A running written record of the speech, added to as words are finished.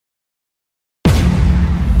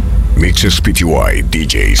Mixtape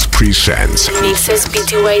DJs presents.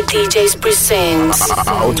 Mixtape DJs presents.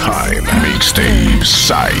 All Time Mixtape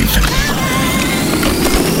Side.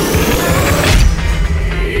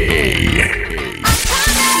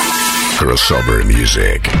 Crossover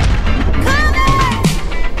music.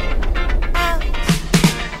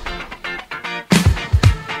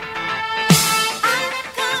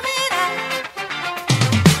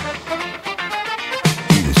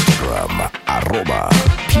 Instagram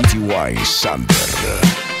 @PTY Sander.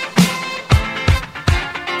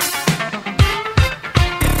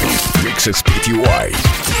 Mixes PTY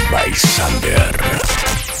by Sander.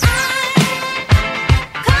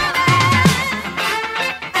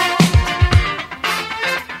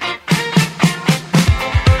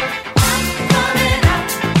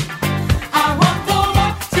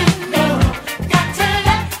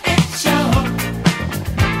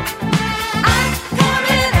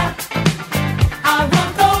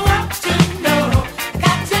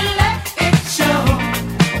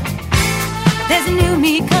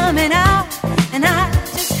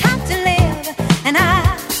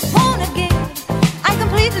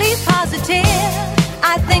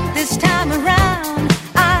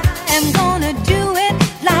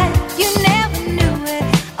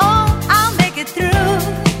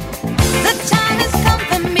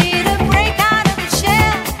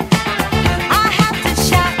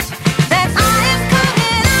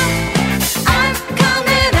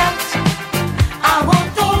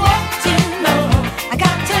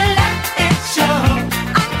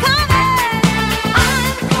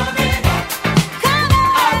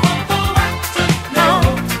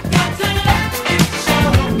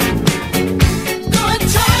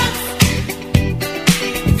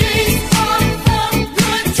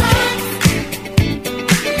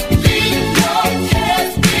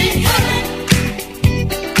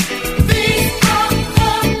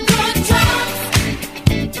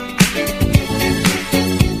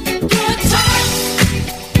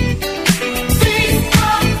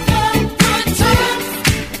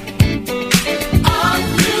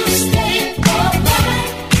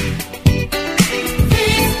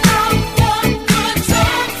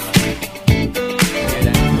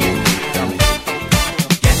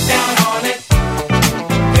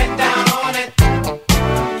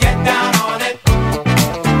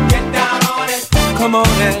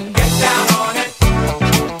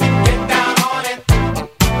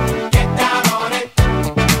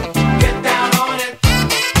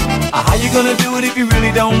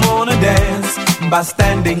 By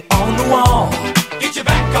standing on the wall. Get your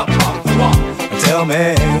back up off the wall. Tell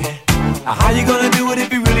me, how you gonna do it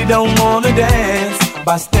if you really don't wanna dance?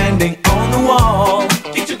 By standing on the wall.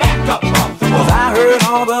 Get your back up off the wall. 'Cause I heard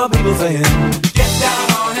all the people saying, get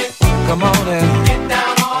down on it. Come on and get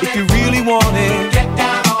down on it. If you really want it, get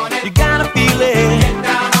down on it. You gotta feel it. Get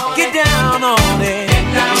down on it. Get down on it. Get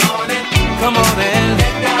down on it. Come on and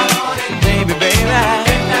get down on it. Baby, baby,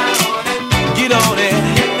 get down on it. Get on it.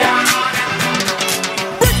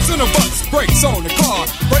 A bus, brakes on the car,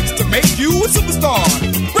 brakes to make you a superstar,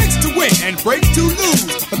 brakes to win and brakes to lose.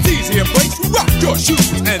 But these here brakes will rock your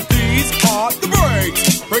shoes, and these are the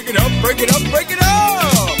brakes. Break it up, break it up, break it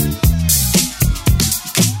up.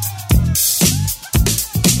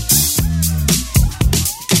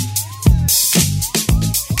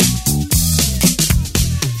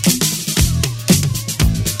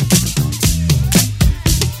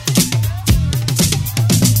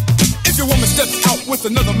 If your woman steps out with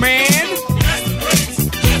another man,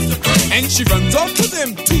 and she runs off with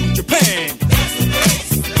him to Japan,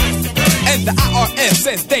 and the IRS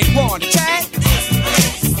says they want to chat,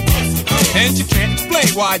 and you can't explain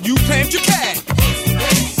why you claimed your cat,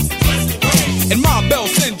 and Ma Bell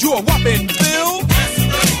sends you a whopping bill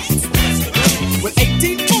with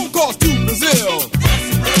 18 phone calls to Brazil,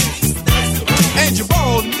 and you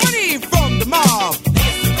borrowed money from the mob,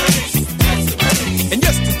 and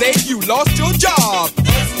yesterday you lost your job.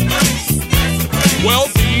 Well,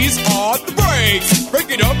 these are the breaks.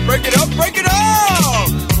 Break it up, break it up, break it up.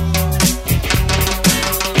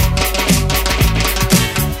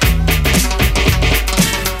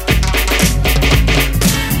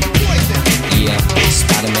 Yeah,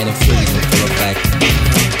 Spider-Man and Freeze in full effect.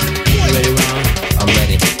 You ready, Ron? I'm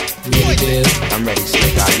ready. You ready, Diz? I'm ready.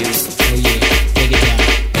 Slick, are you? Oh yeah, take it down.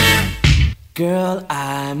 Girl,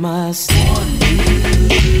 I must warn you,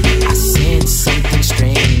 I sense something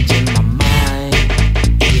strange in my mind.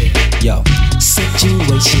 Yo,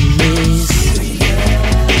 situation is,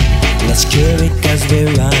 let's cure it 'cause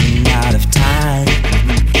we're running out of time.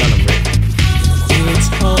 It's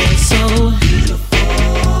all so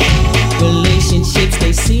beautiful. Relationships,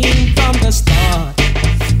 they seem from the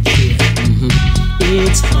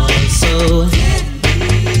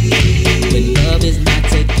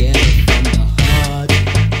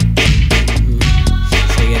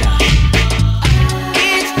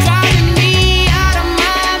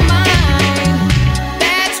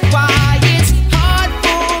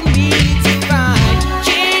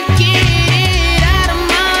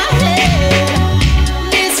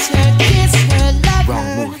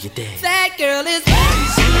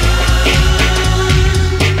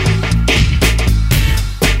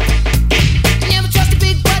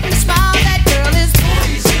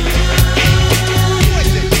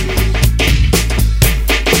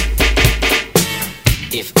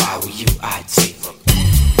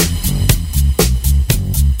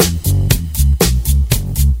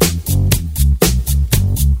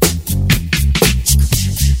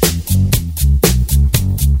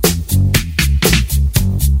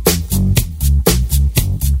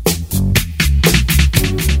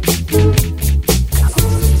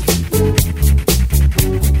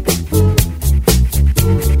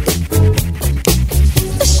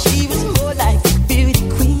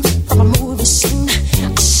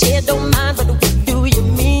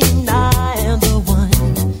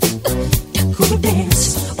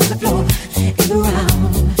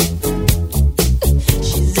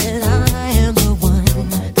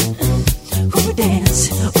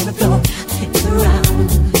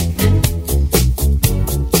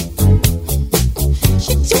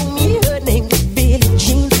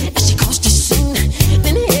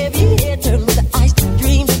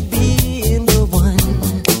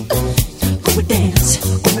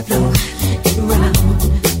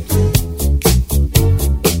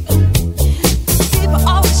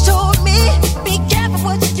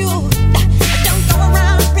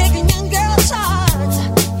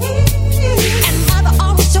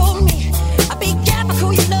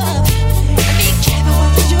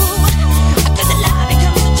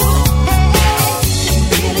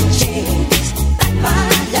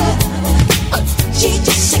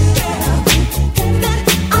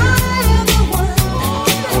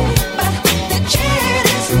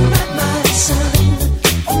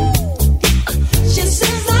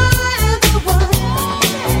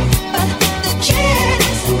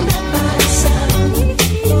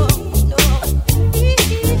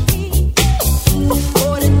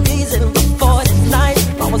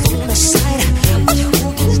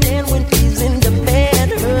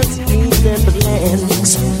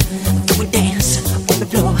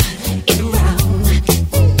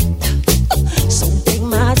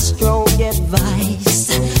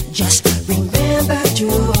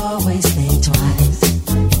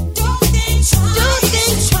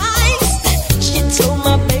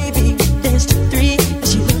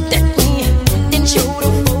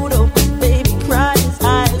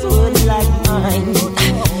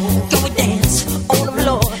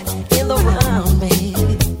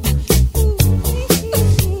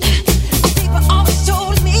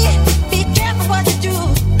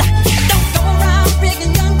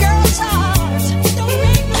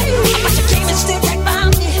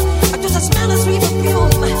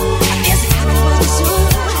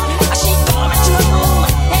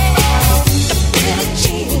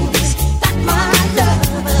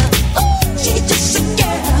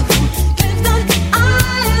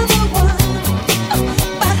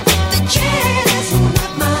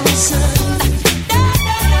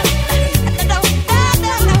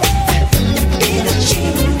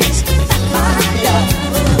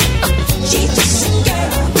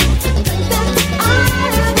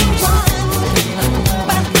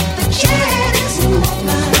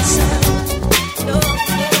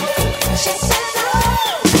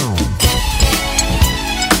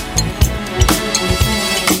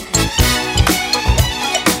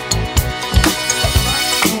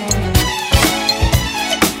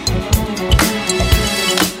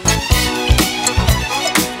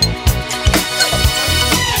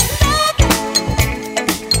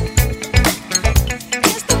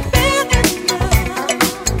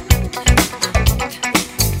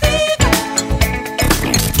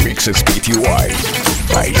Mixtape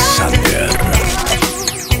by Sander.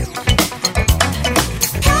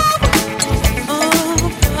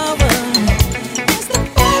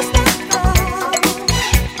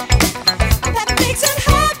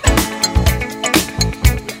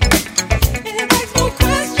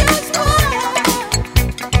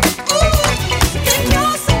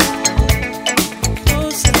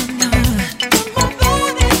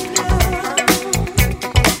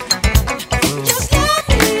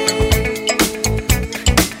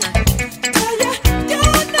 Tell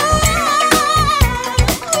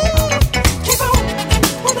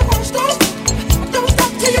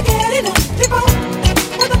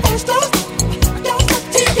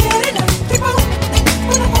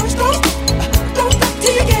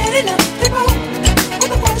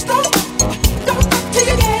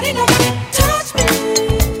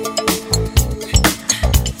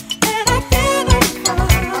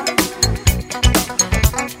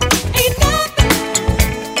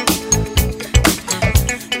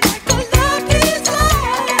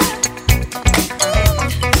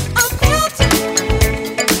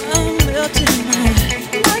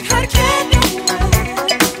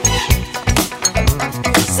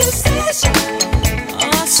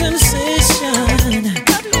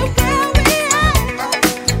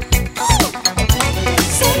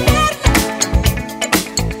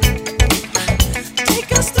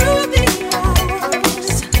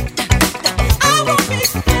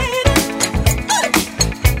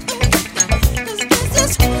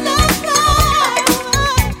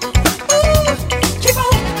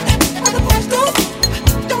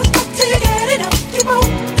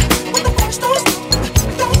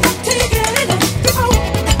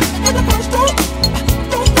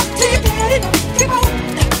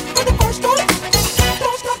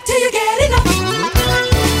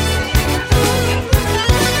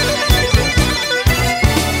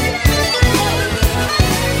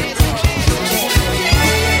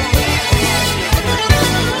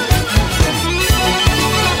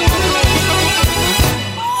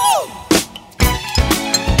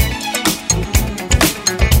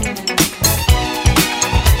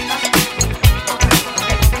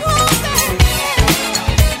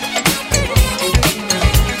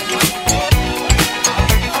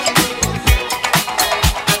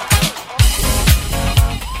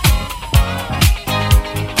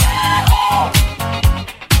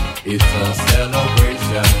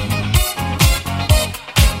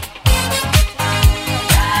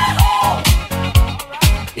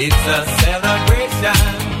It's a celebration.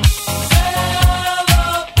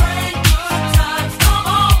 Celebrate good times, come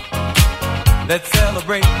on. Let's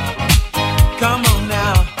celebrate. Come on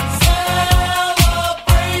now.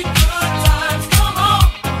 Celebrate good times, come on.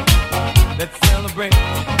 Let's celebrate.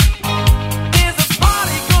 There's a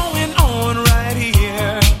party going on right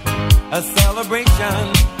here. A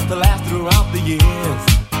celebration to last throughout the years.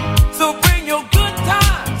 So bring your good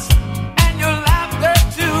times and your laughter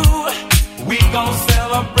too. We gon'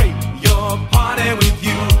 celebrate your party with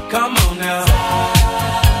you. Come on now.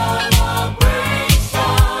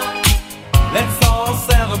 Celebration. Let's all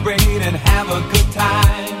celebrate and have a good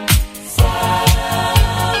time. Celebration.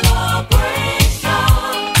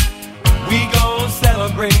 We gon'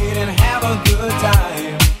 celebrate and have a good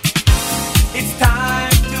time. It's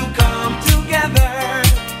time to come together.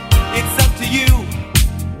 It's up to you.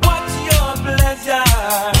 What's your pleasure?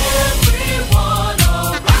 Everyone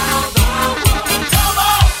around the world, come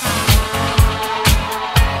on!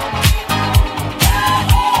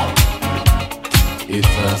 It's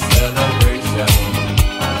a celebration.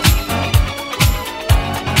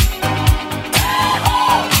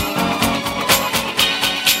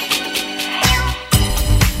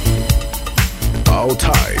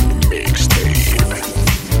 All-time mixtape.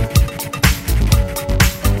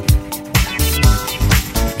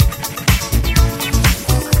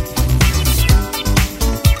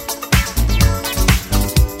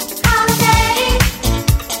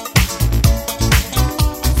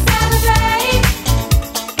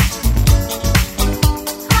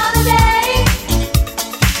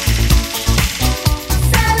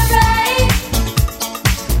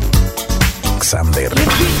 Xander. If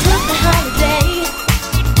we took a holiday,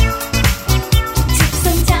 took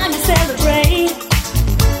some time to celebrate,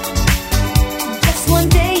 just one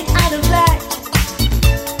day out of life,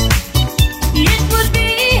 it would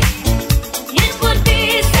be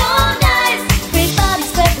so nice. Everybody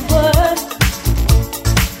spread the word.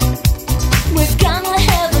 We're gonna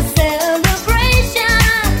have a celebration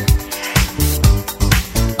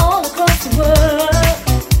all across the world,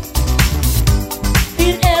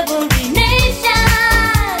 in every nation.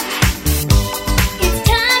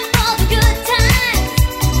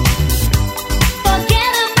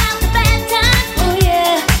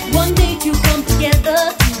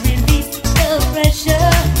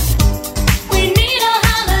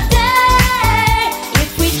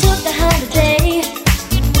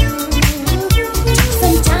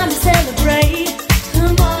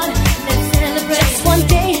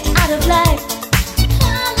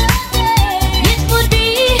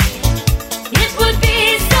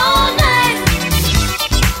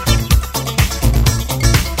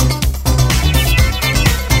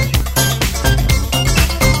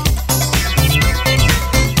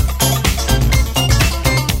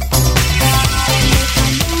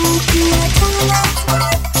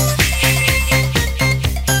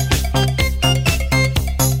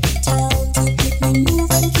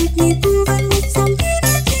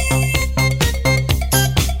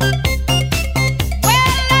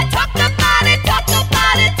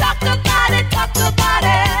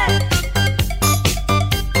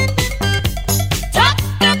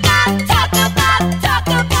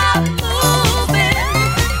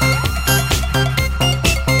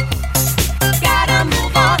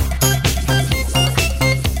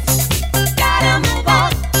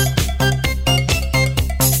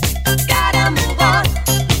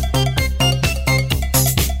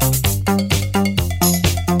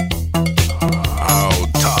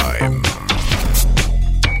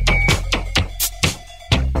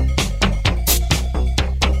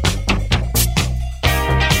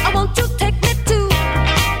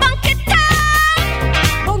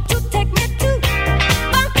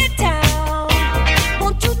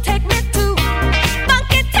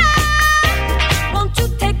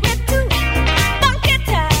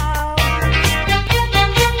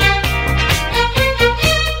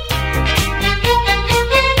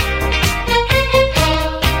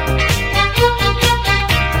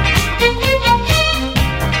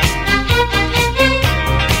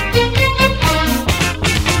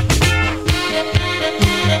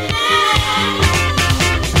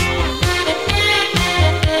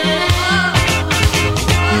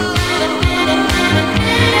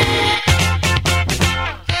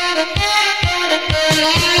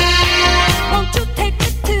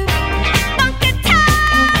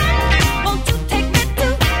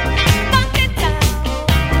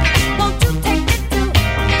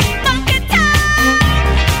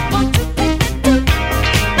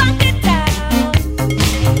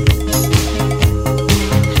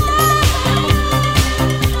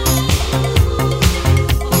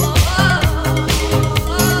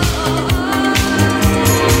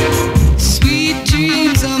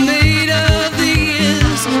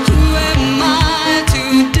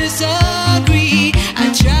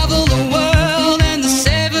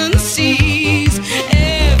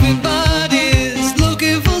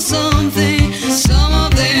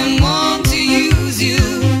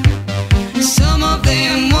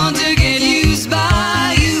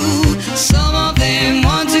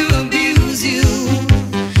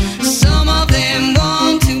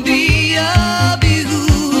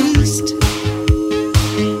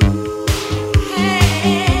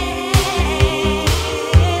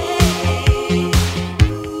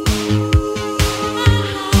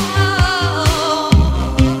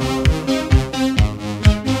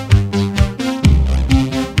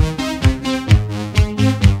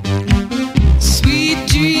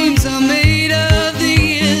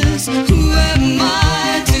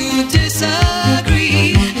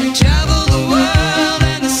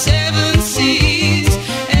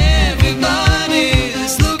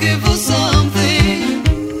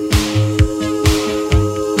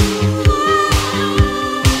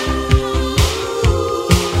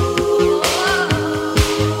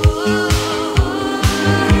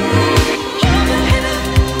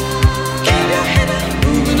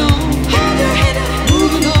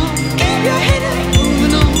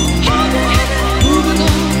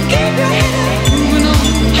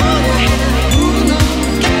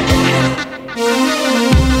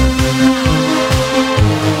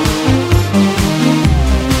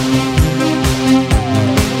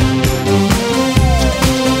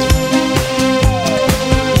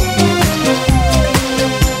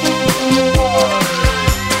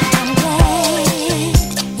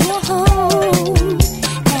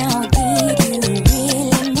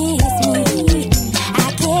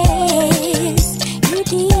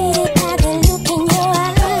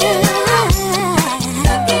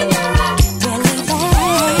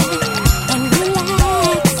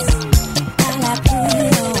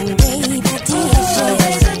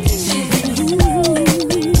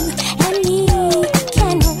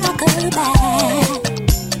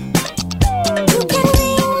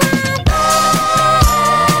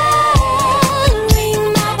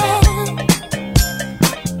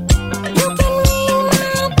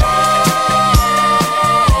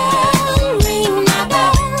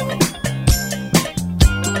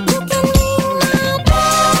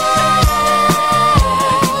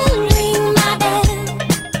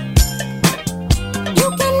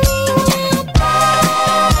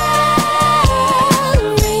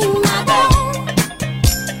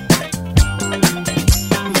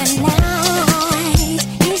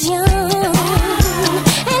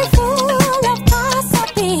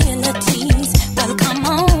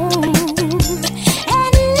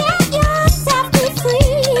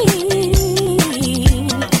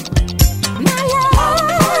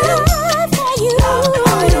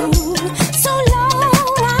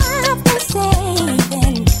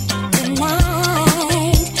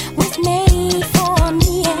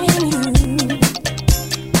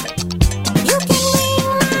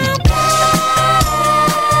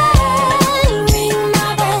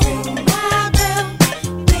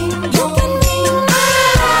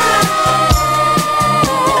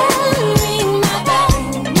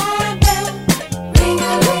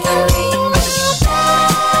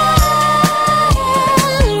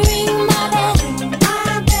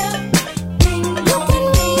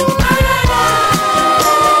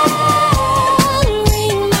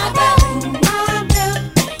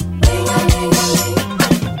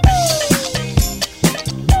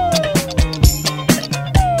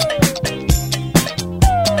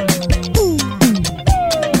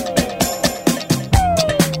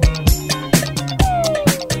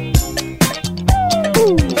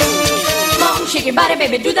 shake your body,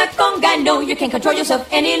 baby, do that conga. No, you can't control yourself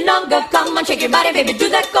any longer. Come on, shake your body, baby, do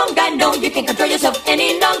that conga. No, you can't control yourself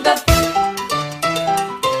any longer.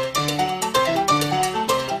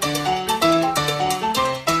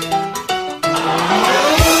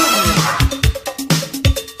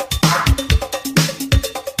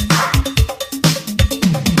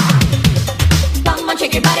 Come on,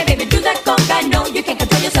 shake your body, baby, do that conga. No, you can't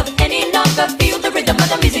control yourself any longer. Feel the rhythm of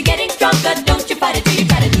the music getting stronger. Don't you fight it till you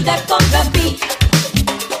try to do that conga beat.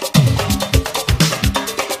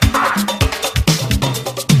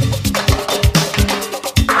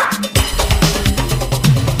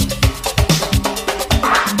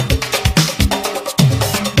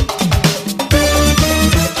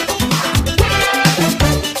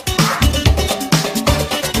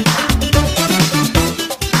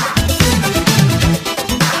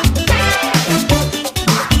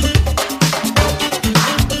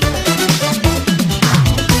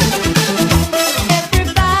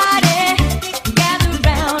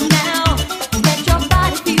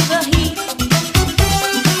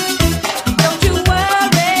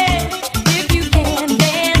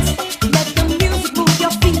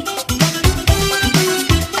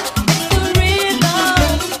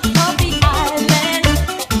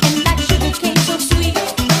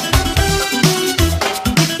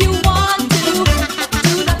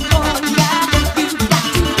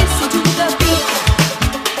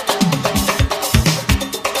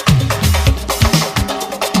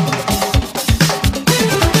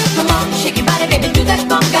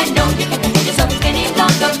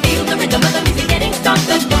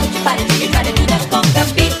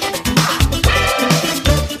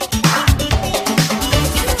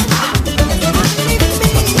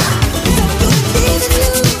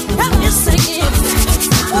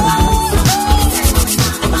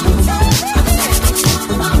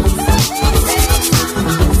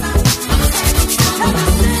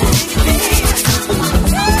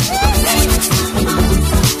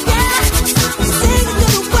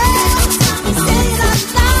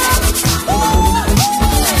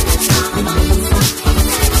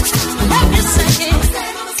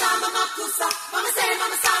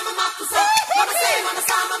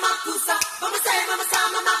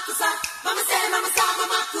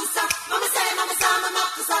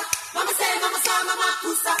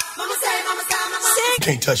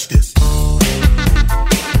 Can't touch this.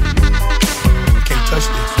 Can't touch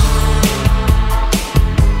this.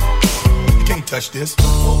 You can't touch this.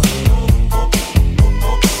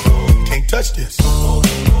 Can't touch this.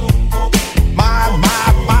 My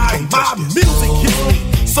music hits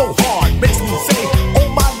me so hard, makes me say, oh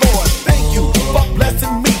my Lord, thank you for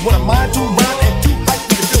blessing me. What a mind to rhyme and too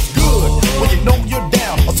hype, it feels good when you know you're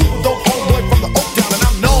down. A super dope homeboy from the Oak Town, and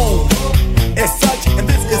I'm known as such. And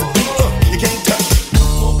this is a beat you can't touch.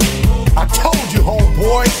 I told you,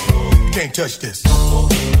 homeboy, you can't touch this.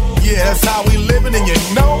 Yeah, that's how we living, and you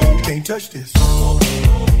know you can't touch this.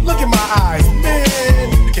 Look in my eyes,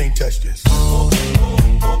 man, you can't touch this.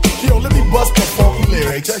 Yo, let me bust the funky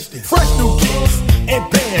lyrics. Fresh new kicks and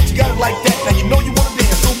bands, you got it like that. Now you know you wanna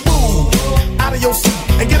dance, so move out of your seat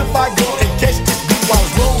and get a fire going and catch this beat while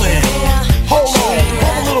it's rolling. Hold on,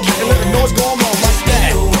 hold a little bit and let the noise go on like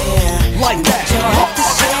that, like that.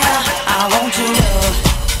 I want your love,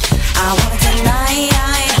 I want it tonight.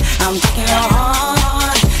 I'm taking your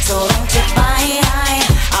heart, so don't you fight.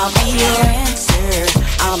 I'll be your answer,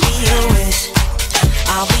 I'll be your wish,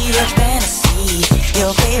 I'll be your fantasy,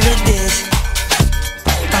 your favorite dish.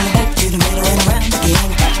 From the back to the middle and around again,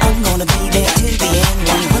 I'm gonna be there till the end,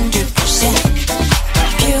 100%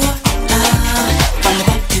 pure. From the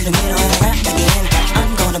back to the middle and around again,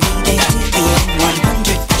 I'm gonna be there till the end,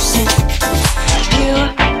 100% pure.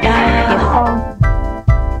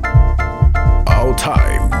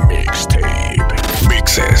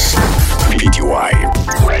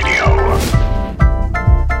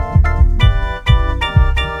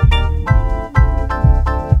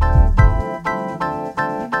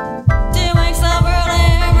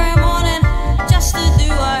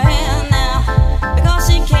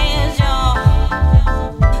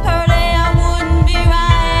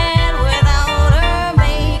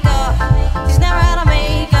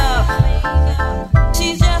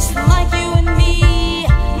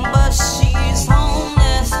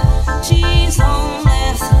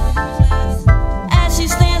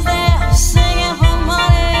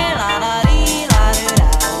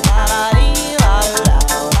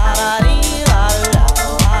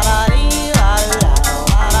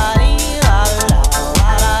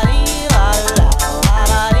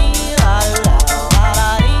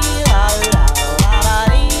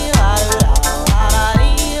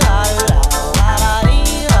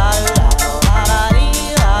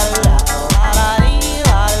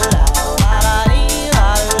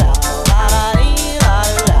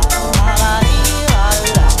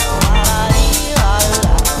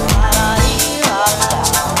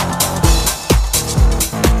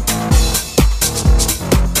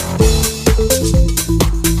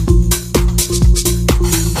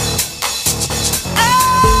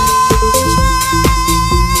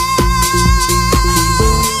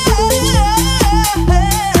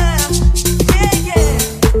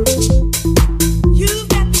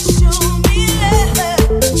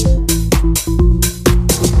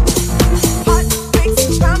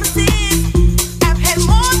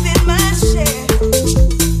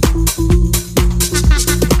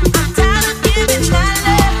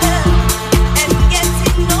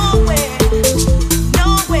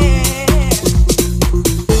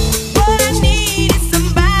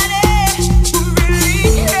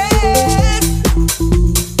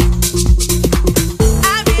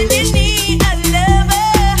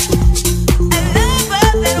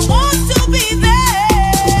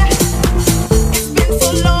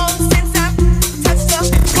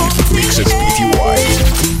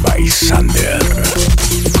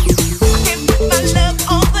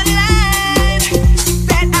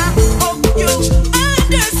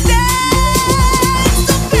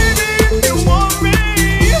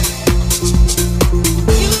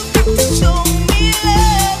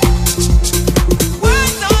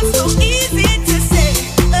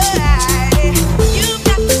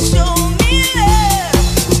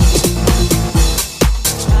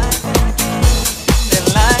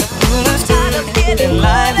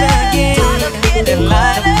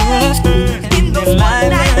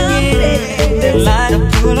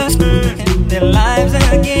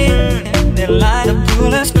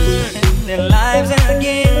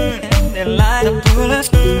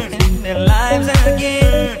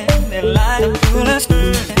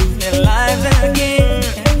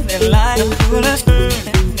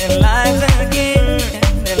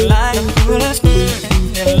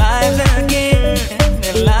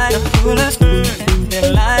 foolish.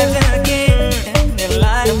 Their lives again, their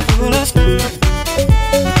lives foolish.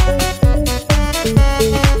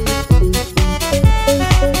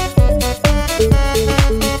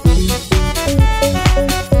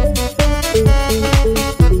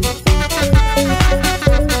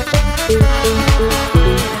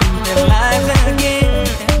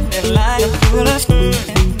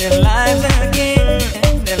 Their lives again,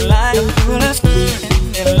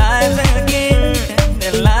 their lives again,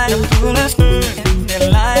 their lives foolish.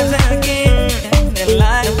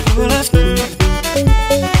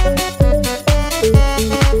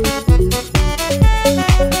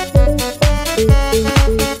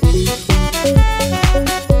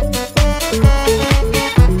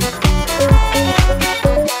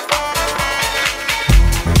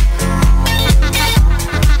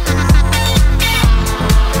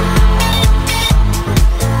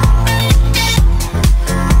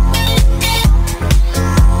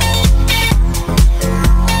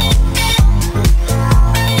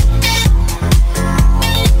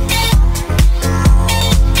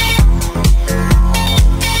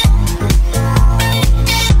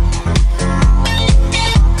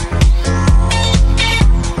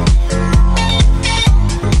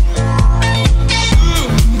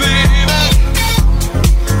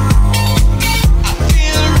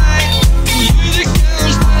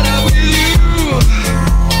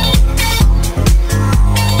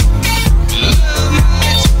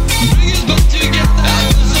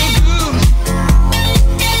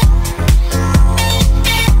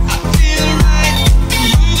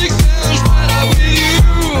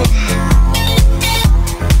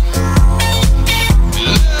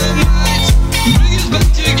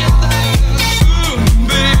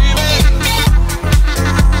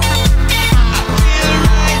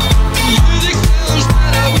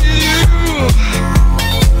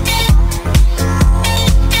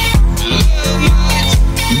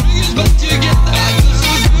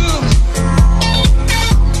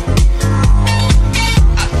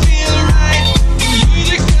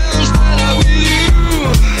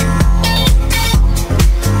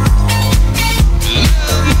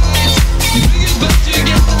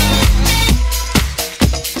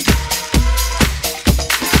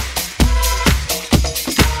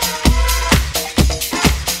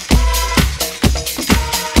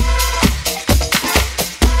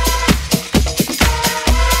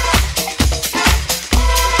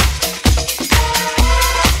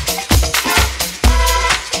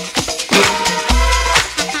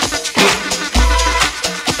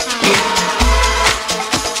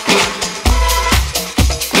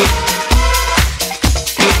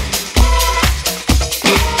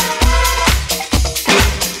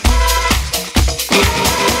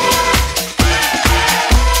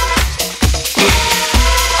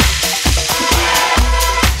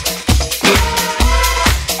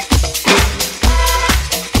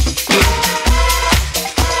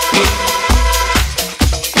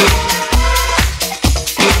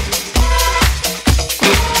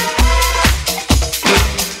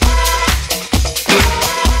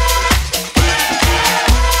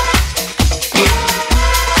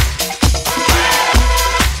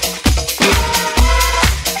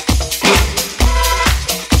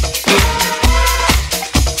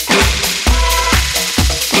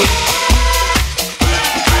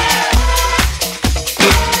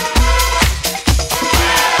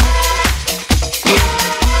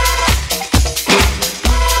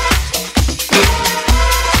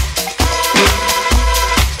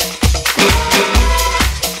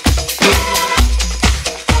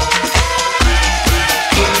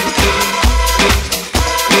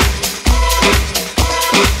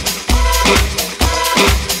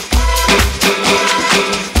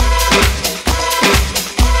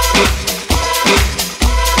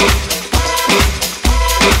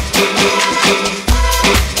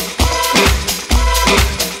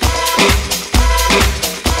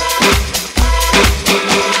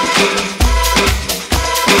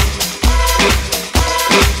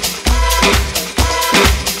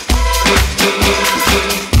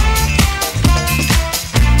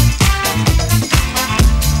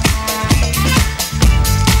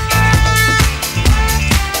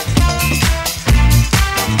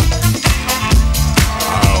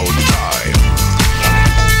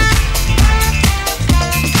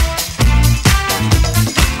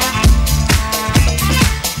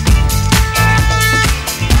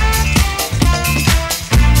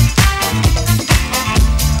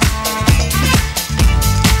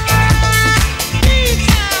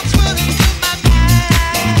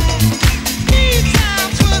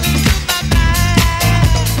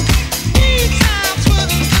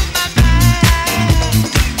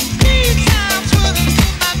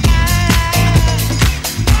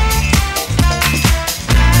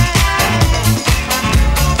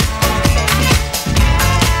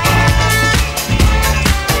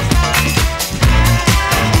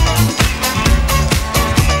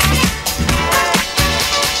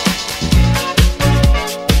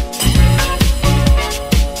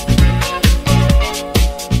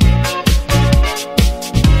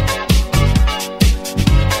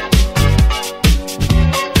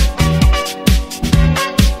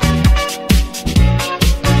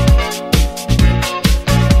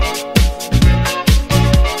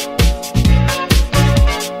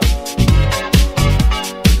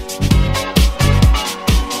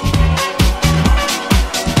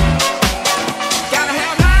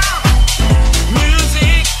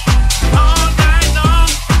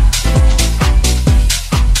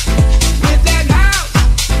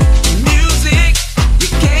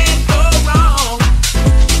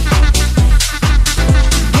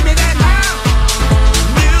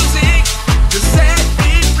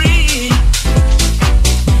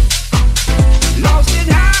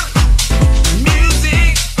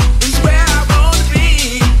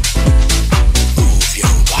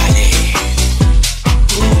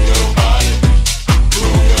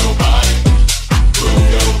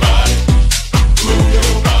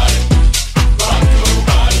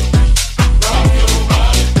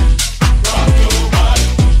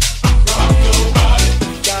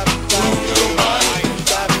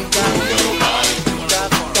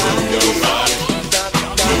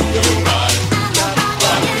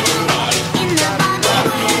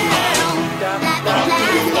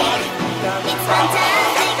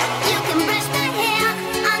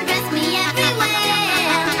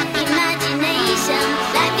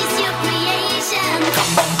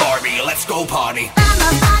 party.